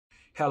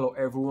Hello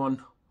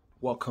everyone,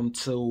 welcome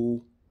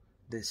to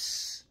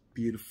this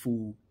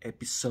beautiful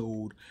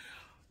episode.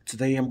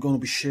 Today I'm going to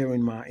be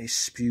sharing my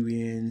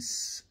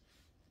experience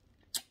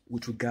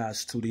with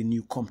regards to the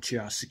new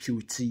CompTIA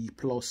Security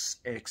plus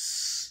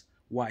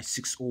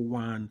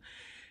SY0-601,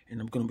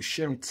 and I'm going to be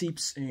sharing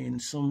tips and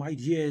some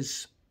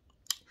ideas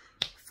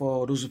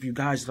for those of you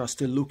guys that are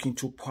still looking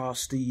to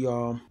pass the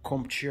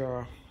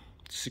CompTIA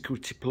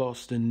Security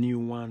Plus, the new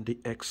one, the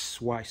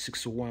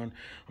SY0-601.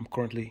 I'm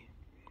currently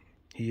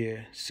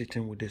here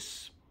sitting with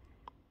this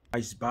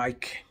nice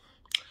bike.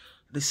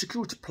 The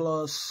Security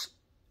Plus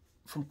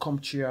from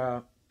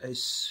CompTIA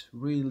is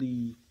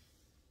really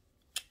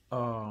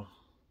I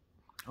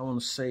want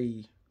to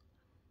say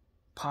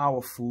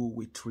powerful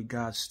with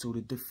regards to the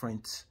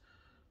different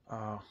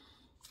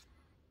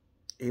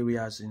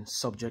areas and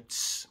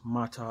subjects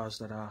matters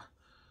that are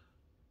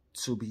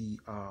to be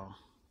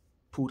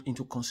put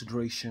into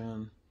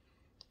consideration,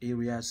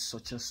 areas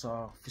such as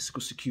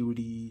physical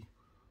security,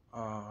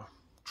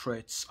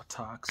 threats,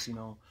 attacks,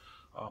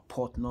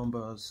 port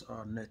numbers,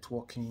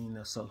 networking.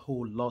 There's a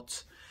whole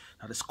lot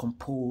that is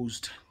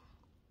composed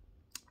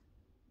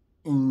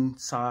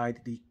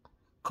inside the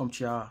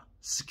CompTIA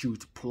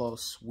Security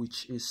Plus,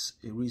 which is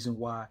a reason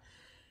why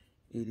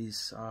it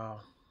is a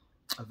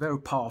very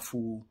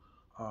powerful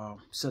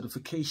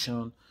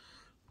certification.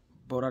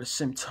 But at the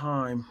same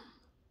time,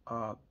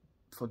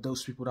 for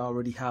those people that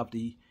already have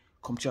the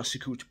CompTIA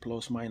Security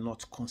Plus might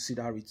not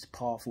consider it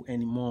powerful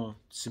anymore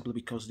simply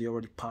because they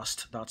already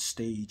passed that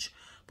stage.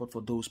 But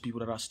for those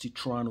people that are still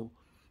trying to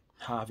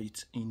have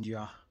it in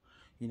their,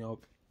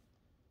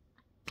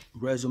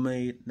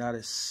 resume, that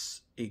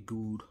is a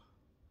good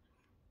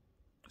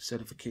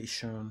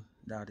certification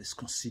that is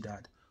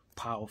considered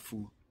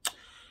powerful.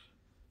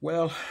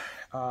 Well,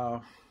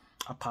 I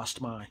passed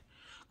my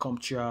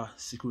CompTIA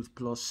Security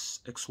Plus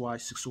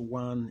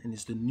SY0-601, and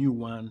it's the new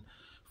one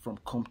from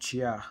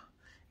CompTIA,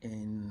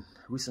 and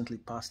recently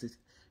passed it,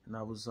 and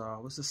I was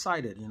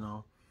decided,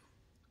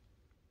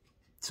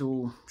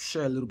 to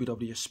share a little bit of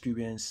the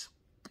experience.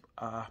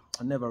 I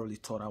never really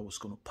thought I was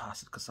going to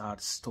pass it because I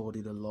had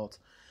studied a lot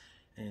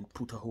and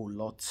put a whole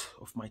lot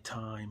of my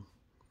time,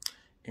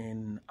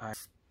 and I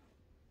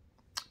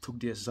took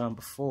the exam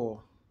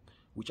before,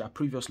 which I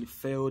previously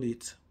failed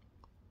it,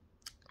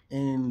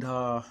 and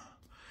the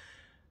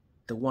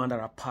one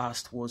that I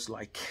passed was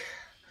like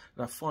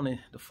the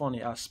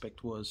funny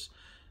aspect was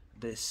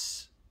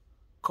this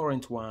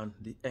current one,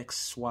 the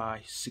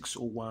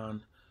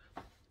SY0-601.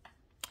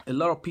 A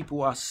lot of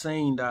people are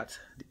saying that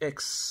the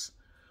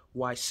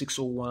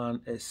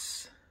SY0-601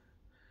 is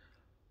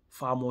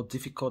far more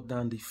difficult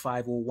than the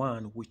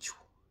 501, which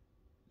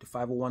the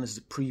 501 is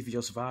the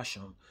previous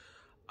version.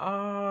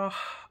 I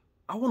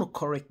want to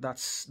correct that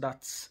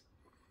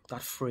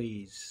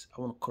phrase.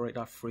 I want to correct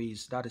that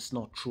phrase. That is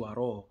not true at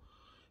all,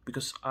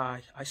 because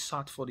I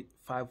sat for the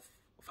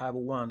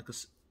 501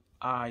 because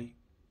I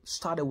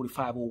started with the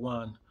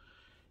 501,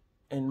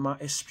 and my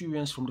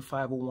experience from the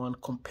 501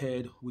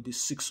 compared with the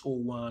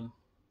 601,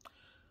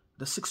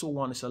 the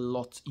 601 is a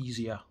lot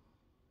easier.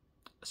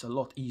 It's a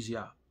lot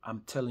easier.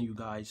 I'm telling you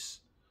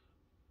guys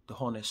the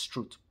honest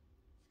truth.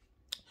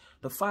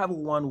 The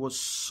 501 was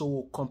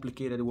so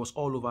complicated. It was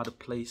all over the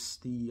place.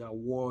 The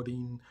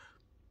wording,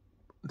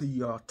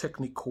 the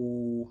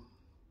technical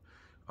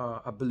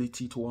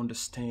ability to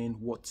understand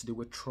what they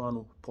were trying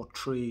to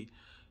portray,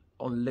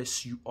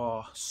 unless you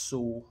are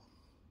so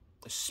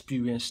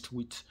experienced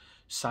with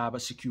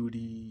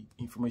cybersecurity,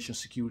 information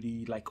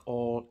security, like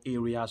all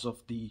areas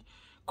of the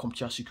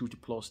CompTIA Security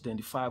Plus, then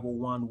the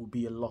 501 will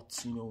be a lot,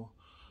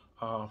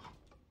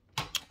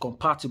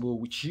 compatible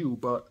with you.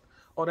 But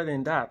other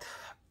than that,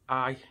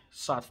 I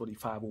sat for the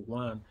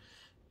 501,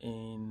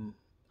 and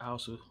I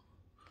also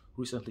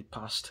recently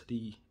passed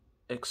the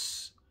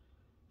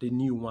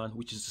new one,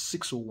 which is the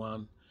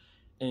 601.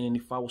 And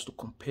if I was to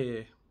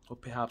compare, or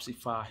perhaps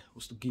if I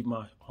was to give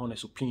my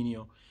honest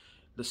opinion,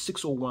 the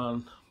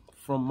 601,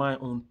 from my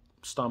own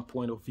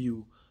standpoint of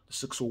view, the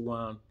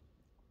 601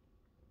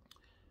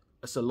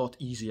 is a lot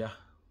easier.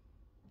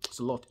 It's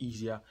a lot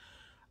easier.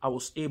 I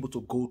was able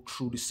to go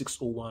through the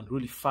 601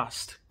 really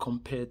fast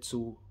compared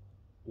to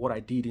what I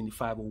did in the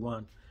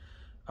 501.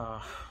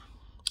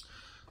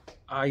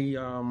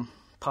 I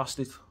passed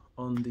it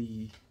on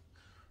the,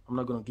 I'm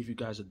not going to give you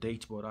guys a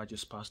date, but I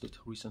just passed it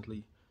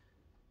recently.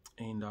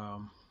 And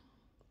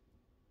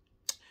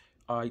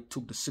I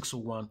took the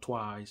 601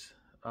 twice.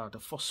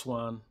 The first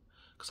one,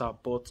 because I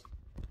bought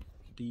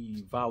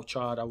the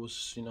voucher that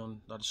was,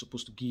 that is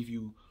supposed to give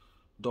you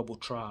double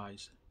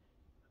tries.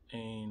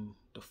 And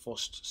the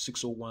first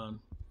 601,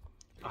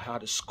 I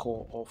had a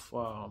score of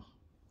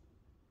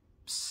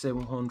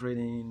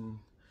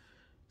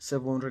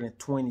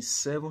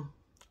 727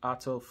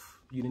 out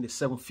of, you need a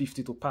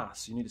 750 to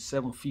pass. You need a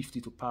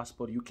 750 to pass,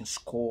 but you can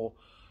score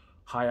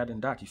higher than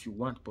that if you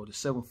want. But the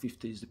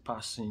 750 is the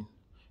passing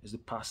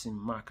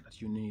mark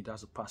that you need.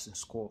 That's the passing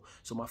score.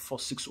 So my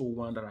first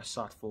 601 that I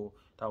sat for,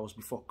 that was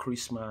before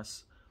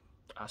Christmas,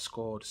 I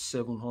scored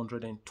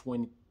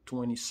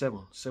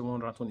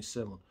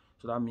 727.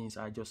 So that means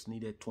I just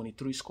needed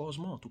 23 scores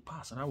more to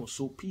pass, and I was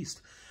so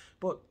pissed.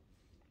 But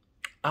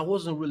I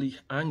wasn't really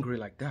angry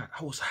like that.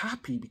 I was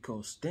happy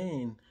because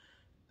then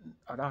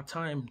at that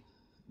time,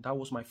 that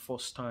was my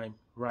first time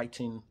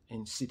writing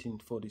and sitting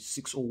for the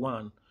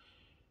 601,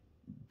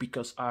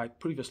 because I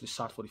previously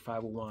sat for the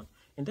 501.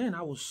 And then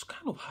I was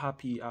kind of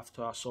happy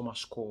after I saw my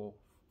score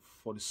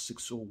for the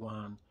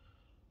 601,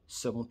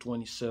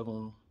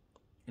 727,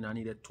 and I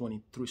needed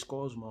 23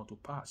 scores more to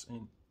pass.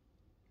 And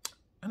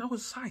I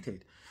was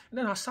excited. And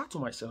then I sat to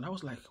myself and I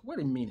was like, wait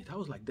a minute. I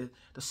was like, the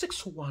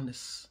 601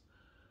 is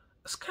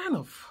kind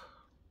of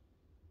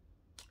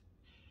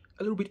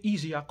a little bit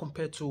easier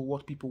compared to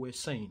what people were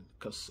saying,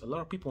 because a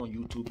lot of people on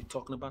YouTube are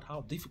talking about how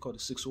difficult the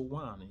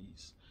 601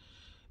 is.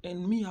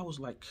 And me, I was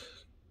like,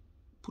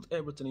 put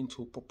everything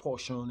into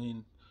proportion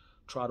and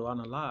try to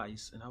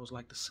analyze. And I was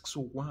like, the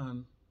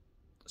 601,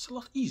 it's a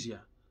lot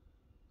easier.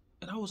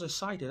 And I was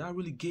excited. That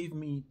really gave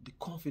me the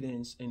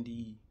confidence and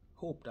the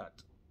hope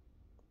that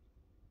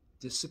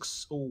the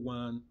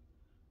 601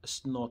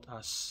 is not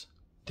as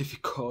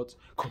difficult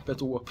compared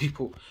to what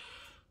people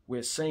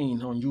were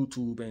saying on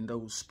YouTube, and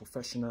those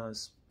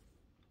professionals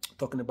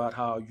talking about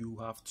how you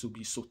have to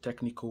be so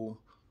technical.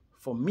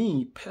 For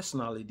me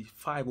personally, the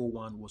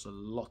 501 was a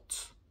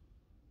lot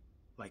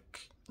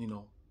like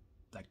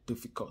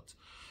difficult.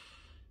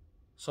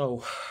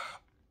 So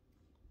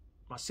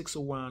my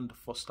 601, the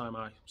first time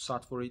I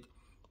sat for it,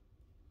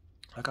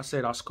 like I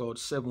said, I scored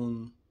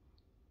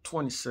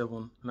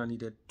 727 and I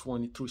needed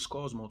 23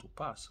 scores more to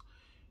pass.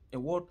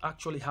 And what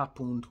actually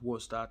happened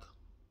was that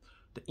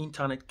the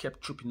internet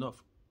kept tripping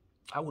off.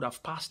 I would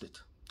have passed it.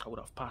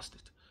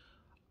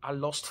 I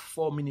lost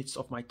 4 minutes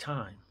of my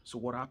time. So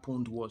what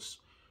happened was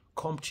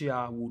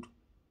CompTIA would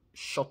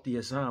shut the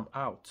exam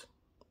out.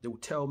 They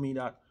would tell me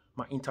that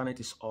my internet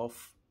is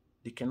off,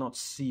 they cannot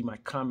see my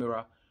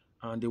camera,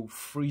 and they will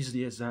freeze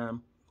the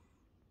exam.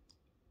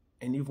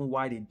 And even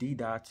while they did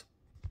that,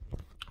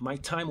 my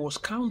time was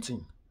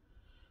counting.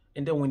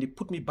 And then when they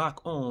put me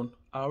back on,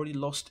 I already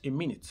lost a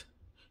minute.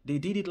 They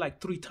did it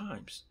like 3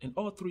 times, and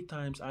all 3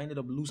 times I ended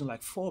up losing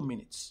like 4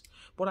 minutes.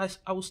 But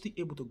I was still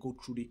able to go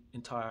through the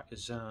entire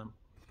exam.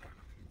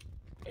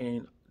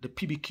 And the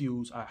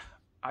PBQs,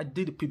 I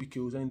did the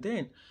PBQs, and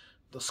then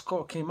the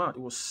score came out.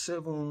 It was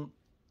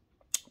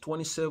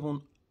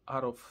 727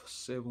 out of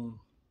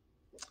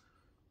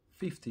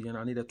 750, and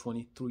I needed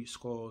 23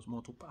 scores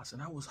more to pass.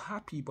 And I was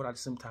happy, but at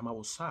the same time I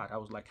was sad. I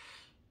was like,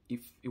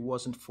 if it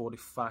wasn't for the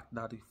fact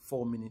that the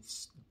 4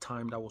 minutes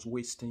time that was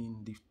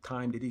wasting, the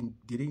time they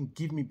didn't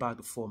give me back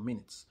the 4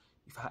 minutes.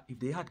 If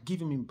they had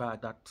given me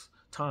back that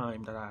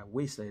time that I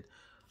wasted,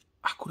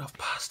 I could have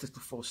passed it the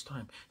first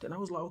time. Then I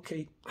was like,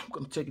 okay, I'm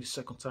gonna take it the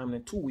second time. And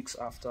then 2 weeks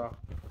after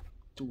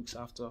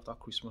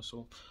Christmas,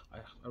 so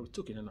I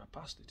retook it and I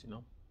passed it.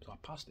 So I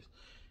passed it.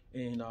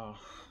 And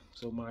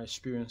so my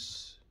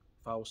experience,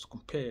 if I was to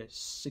compare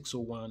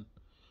 601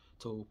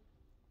 to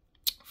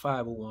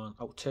 501,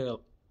 I would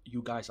tell you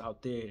guys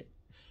out there,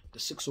 the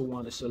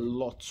 601 is a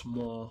lot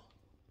more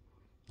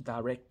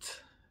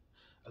direct.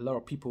 A lot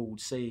of people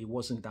would say it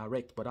wasn't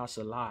direct, but that's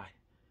a lie.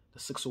 The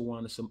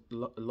 601 is a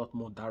lot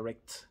more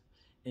direct,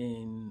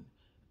 and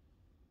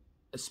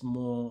it's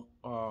more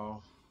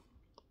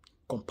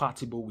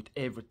compatible with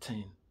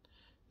everything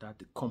that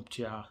the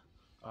CompTIA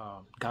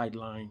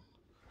guideline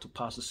to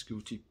pass the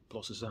security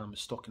plus exam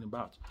is talking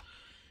about.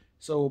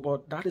 So,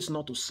 but that is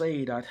not to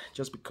say that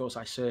just because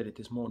I said it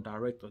is more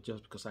direct, or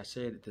just because I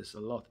said it is a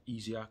lot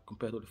easier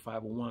compared to the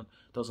 501,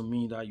 doesn't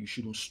mean that you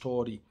shouldn't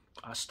study.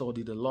 I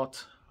studied a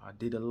lot. I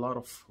did a lot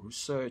of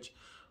research,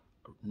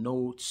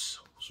 notes.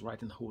 I was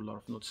writing a whole lot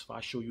of notes. If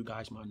I show you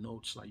guys my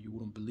notes, like, you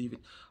wouldn't believe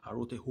it. I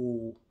wrote a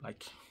whole,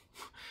 like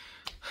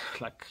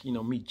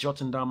me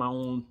jotting down my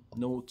own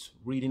notes,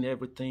 reading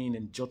everything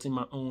and jotting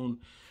my own.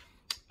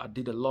 I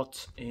did a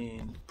lot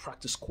in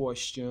practice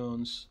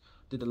questions,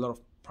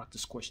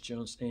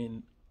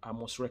 and I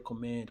must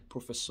recommend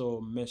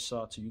Professor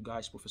Mercer to you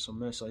guys. Professor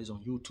Mercer is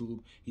on YouTube.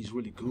 He's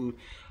really good.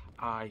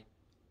 I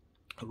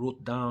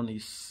wrote down I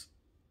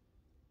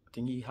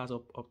think he has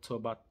up to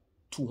about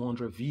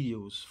 200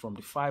 videos from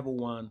the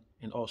 501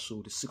 and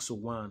also the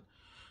 601.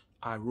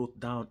 I wrote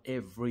down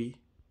every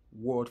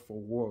word for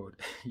word.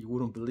 You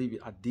wouldn't believe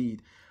it. I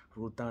did. I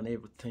wrote down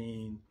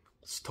everything,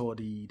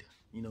 studied,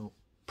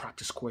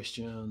 practice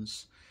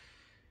questions,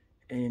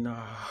 and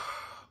I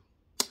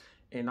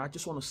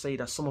just want to say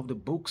that some of the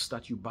books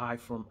that you buy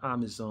from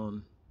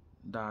Amazon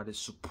that is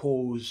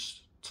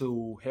supposed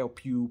to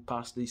help you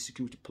pass the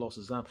Security Plus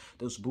exam,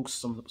 those books,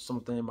 some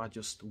of them are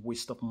just a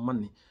waste of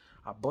money.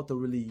 I bought a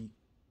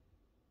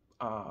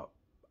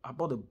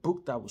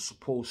book that was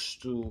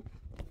supposed to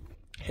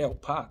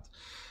help out,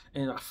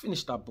 and I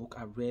finished that book.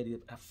 I read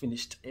it. I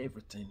finished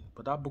everything,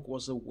 but that book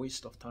was a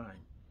waste of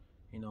time.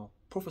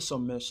 Professor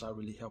Mercer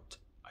really helped.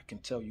 I can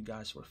tell you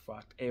guys for a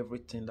fact,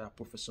 everything that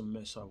Professor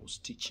Mercer was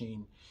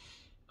teaching,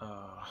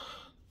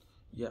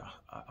 yeah,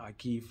 I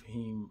give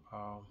him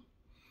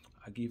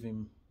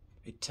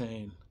a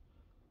 10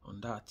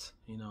 on that.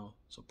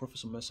 So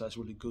Professor Mercer is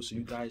really good. So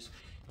you guys,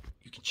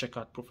 you can check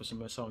out Professor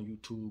Mercer on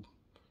YouTube.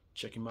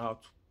 check him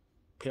out,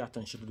 pay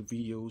attention to the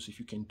videos. If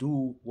you can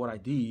do what I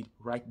did,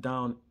 write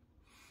down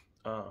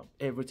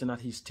everything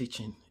that he's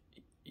teaching.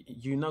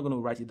 You're not going to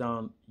write it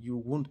down. You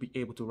won't be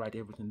able to write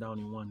everything down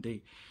in one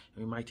day.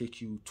 It might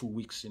take you 2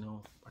 weeks,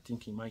 I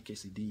think in my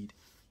case it did.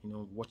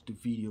 Watch the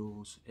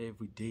videos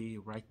every day,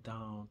 write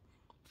down,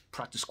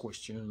 practice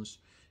questions.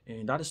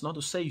 And that is not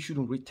to say you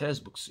shouldn't read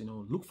textbooks.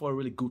 Look for a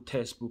really good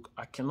textbook.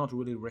 I cannot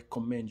really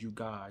recommend you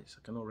guys.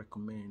 I cannot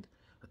recommend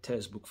a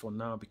textbook for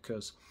now,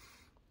 because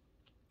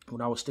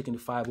when I was taking the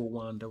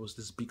 501, there was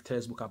this big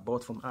textbook I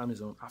bought from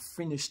Amazon. I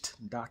finished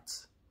that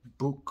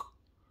book,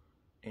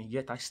 and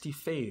yet I still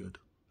failed.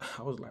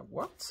 I was like,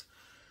 what?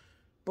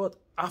 But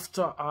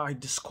after I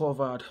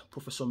discovered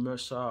Professor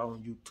Mercer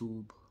on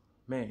YouTube,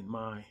 man,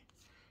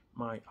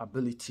 my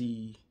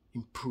ability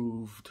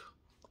improved.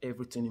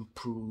 Everything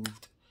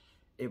improved.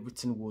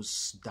 Everything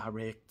was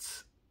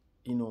direct.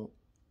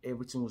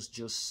 Everything was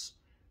just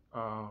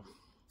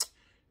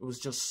it was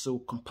just so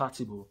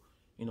compatible.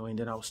 And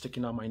then I was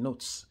taking out my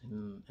notes,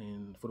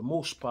 and for the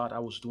most part I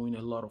was doing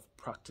a lot of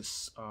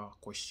practice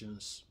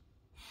questions.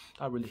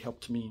 That really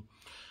helped me.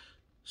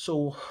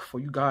 So for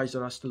you guys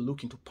that are still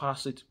looking to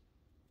pass it,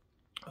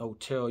 I will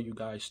tell you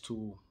guys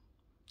to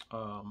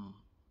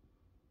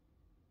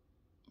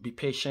be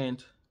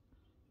patient,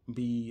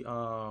 be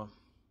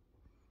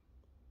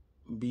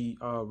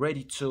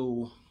ready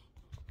to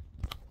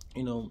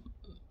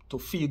to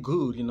feel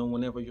good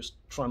whenever you're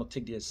trying to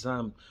take the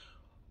exam.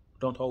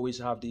 Don't always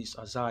have this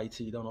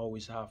anxiety, don't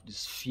always have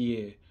this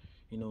fear,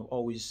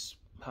 always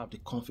have the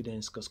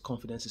confidence, because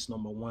confidence is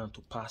number one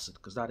to pass it.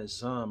 Because that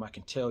exam, I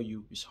can tell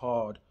you, is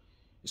hard.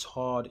 It's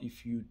hard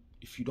if you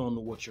don't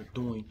know what you're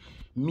doing.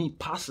 Me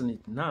passing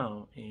it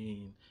now,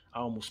 and I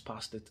almost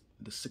passed it,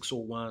 the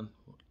 601,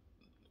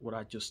 what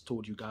I just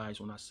told you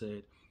guys when I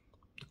said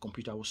the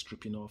computer was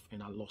stripping off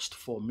and I lost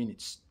 4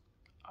 minutes.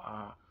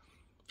 I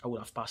would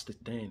have passed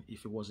it then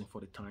if it wasn't for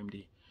the time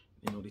they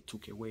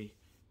took away.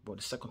 But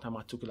the second time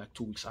I took it like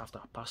 2 weeks after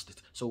I passed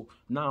it. So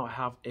now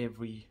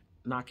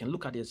now I can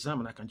look at the exam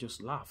and I can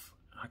just laugh.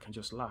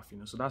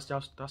 So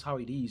that's how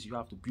it is. You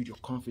have to build your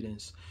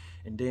confidence,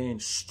 and then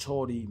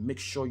study. Make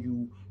sure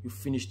you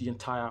finish the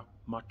entire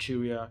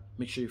material.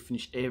 Make sure you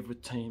finish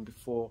everything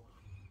before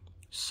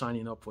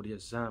signing up for the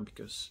exam,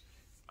 because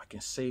I can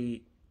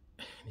say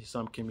the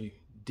exam can be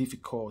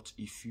difficult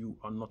if you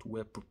are not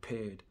well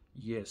prepared.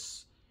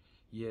 Yes,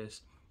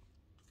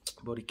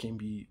 but it can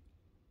be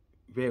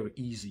very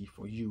easy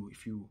for you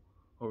if you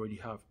already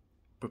have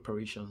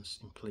preparations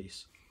in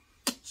place.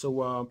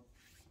 So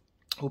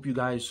hope you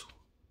guys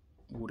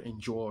would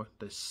enjoy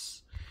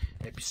this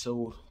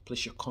episode.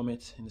 Place your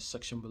comment in the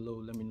section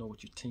below. Let me know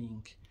what you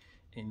think,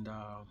 and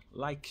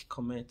like,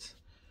 comment,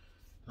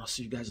 and I'll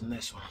see you guys in the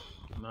next one.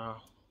 And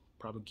I'll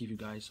probably give you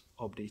guys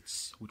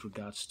updates with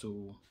regards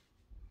to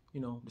the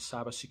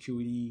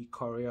cybersecurity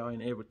career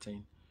and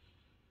everything.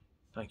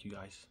 Thank you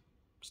guys.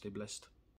 Stay blessed.